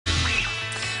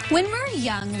When we're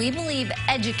young, we believe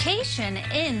education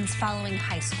ends following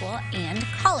high school and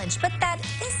college, but that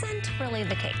isn't really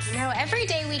the case. No, every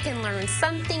day we can learn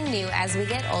something new as we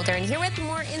get older. And here with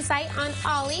more insight on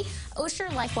OLLI, Osher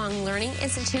Lifelong Learning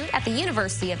Institute at the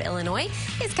University of Illinois,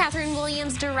 is Catherine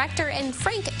Williams, Director, and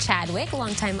Frank Chadwick,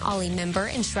 longtime OLLI member,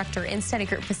 instructor, and study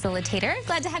group facilitator.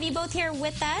 Glad to have you both here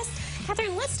with us.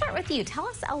 Catherine, let's start with you. Tell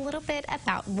us a little bit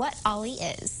about what OLLI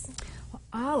is.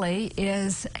 OLLI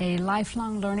is a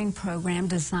lifelong learning program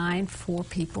designed for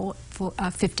people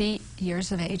 50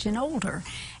 years of age and older.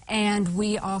 And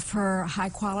we offer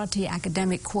high-quality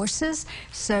academic courses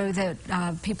so that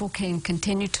people can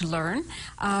continue to learn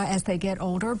as they get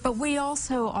older. But we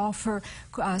also offer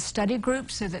study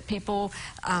groups so that people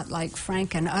like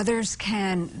Frank and others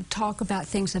can talk about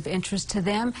things of interest to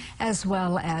them, as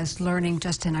well as learning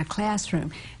just in a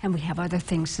classroom. And we have other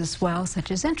things as well,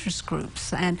 such as interest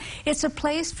groups. And it's a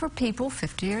place for people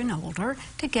 50 and older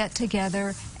to get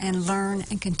together and learn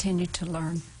and continue to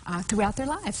learn throughout their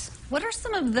lives. What are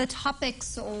some of the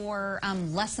topics or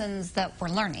lessons that we're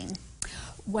learning?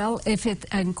 Well, if it's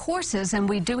in courses, and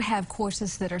we do have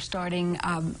courses that are starting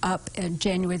up in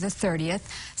January the 30th.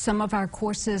 Some of our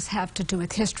courses have to do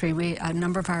with history. A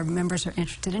number of our members are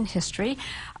interested in history,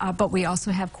 but we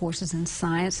also have courses in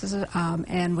sciences,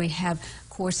 and we have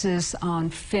courses on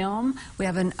film. We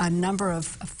have a number of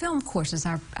film courses.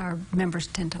 Our members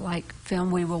tend to like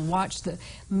film. We will watch the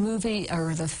movie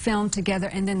or the film together,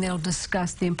 and then they'll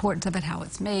discuss the importance of it, how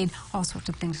it's made, all sorts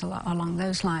of things along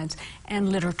those lines, and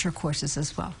literature courses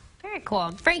as well. Very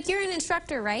cool. Frank, you're an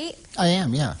instructor, right? I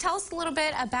am, yeah. Tell us a little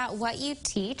bit about what you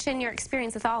teach and your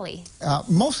experience with OLLI.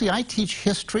 Mostly I teach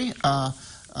history,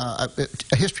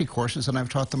 history courses, and I've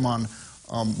taught them on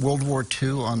World War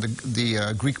II, on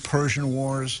the Greek-Persian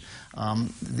Wars,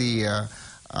 the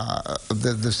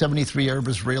 73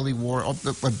 Arab-Israeli War,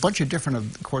 a bunch of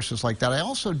different courses like that. I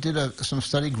also did some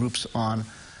study groups on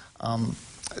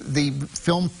the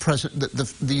film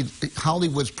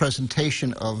Hollywood's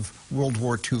presentation of World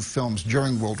War II films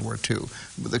during World War II,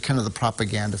 the kind of the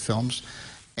propaganda films,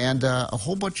 and a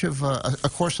whole bunch of a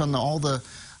course on all the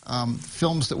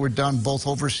films that were done both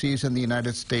overseas and the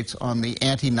United States on the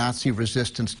anti-Nazi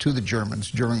resistance to the Germans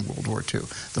during World War II,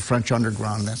 the French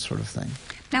underground, that sort of thing.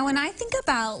 Now, when I think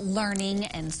about learning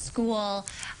in school,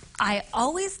 I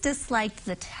always disliked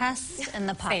the tests and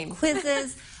the pop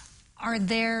quizzes. Are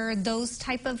there those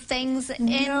type of things in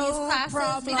these classes?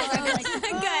 Problem.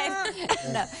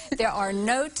 Good. No, there are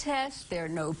no tests, there are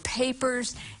no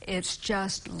papers. It's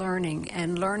just learning,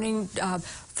 and learning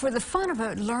for the fun of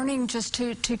it, learning just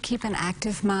to keep an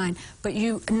active mind. But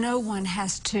no one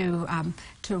has to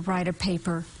write a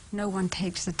paper. No one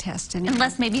takes the test anymore.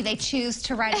 Unless maybe they choose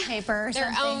to write a paper or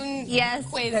Their something. own yes.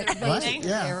 ways of reading.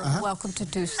 They're welcome to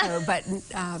do so, but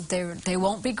they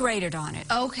won't be graded on it.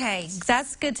 Okay,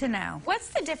 that's good to know. What's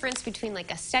the difference between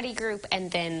like a study group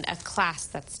and then a class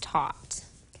that's taught?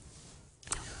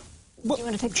 Well, you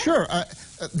want to take that? Sure.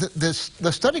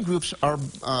 The study groups are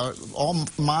all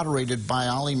moderated by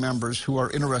OLLI members who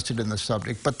are interested in the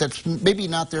subject, but that's maybe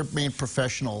not their main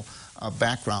professional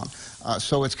background.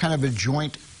 So it's kind of a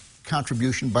joint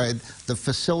contribution by the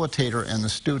facilitator and the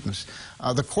students.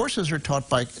 The courses are taught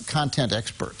by content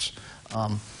experts.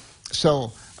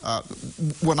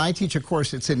 When I teach a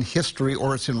course, it's in history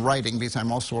or it's in writing, because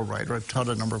I'm also a writer. I've taught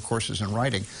a number of courses in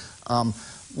writing.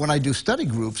 When I do study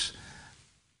groups,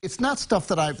 it's not stuff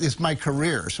that is my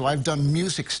career. So I've done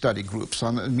music study groups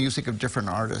on the music of different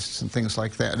artists and things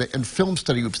like that, and film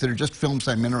study groups that are just films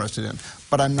I'm interested in.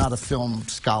 But I'm not a film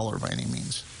scholar by any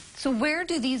means. So where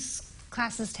do these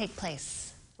classes take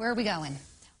place? Where are we going?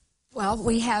 Well,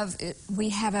 we have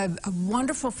a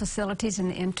wonderful facilities in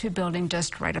the M2 building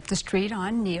just right up the street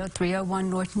on Neal, 301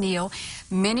 North Neal.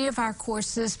 Many of our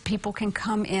courses, people can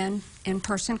come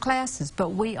in-person classes, but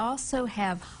we also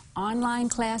have online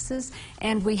classes,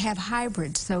 and we have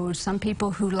hybrids. So some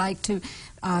people who like to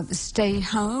stay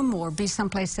home or be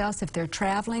someplace else, if they're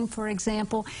traveling, for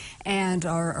example, and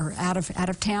are out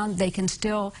of town, they can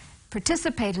still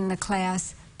participate in the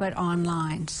class, but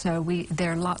online. So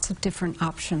there are lots of different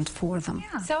options for them.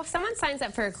 Yeah. So if someone signs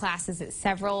up for a class, is it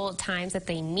several times that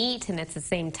they meet and it's the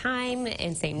same time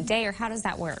and same day, or how does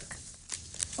that work?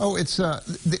 Oh, it's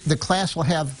the class will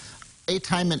have a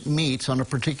time it meets on a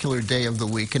particular day of the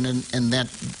week, and that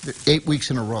 8 weeks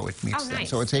in a row it meets. Oh, nice.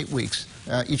 So it's 8 weeks.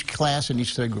 Each class and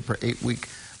each study group are 8-week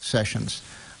sessions.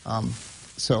 And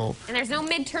there's no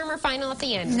midterm or final at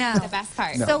the end. No. That's the best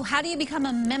part. No. So how do you become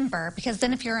a member? Because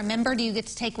then if you're a member, do you get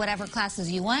to take whatever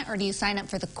classes you want, or do you sign up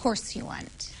for the course you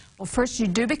want? Well, first you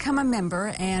do become a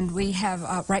member, and we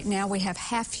have, right now we have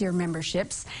half-year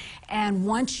memberships, And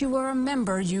once you are a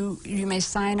member, you may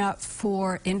sign up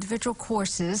for individual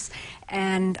courses,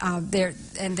 and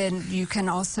then you can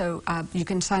also you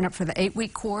can sign up for the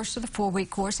 8-week course or the 4-week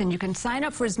course, and you can sign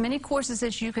up for as many courses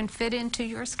as you can fit into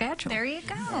your schedule. There you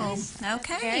go. Nice.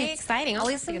 Okay. Very exciting.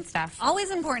 Always good stuff. Always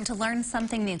important to learn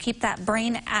something new. Keep that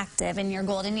brain active in your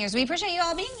golden years. We appreciate you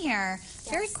all being here.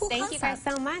 Very cool Thank you guys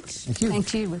so much. Thank you.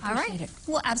 Thank you. We All appreciate right. it.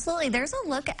 Well, absolutely. There's a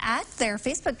look at their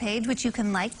Facebook page, which you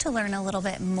can like to learn a little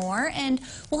bit more. And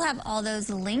we'll have all those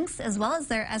links as well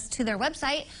as to their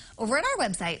website over at our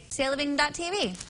website, stayliving.tv.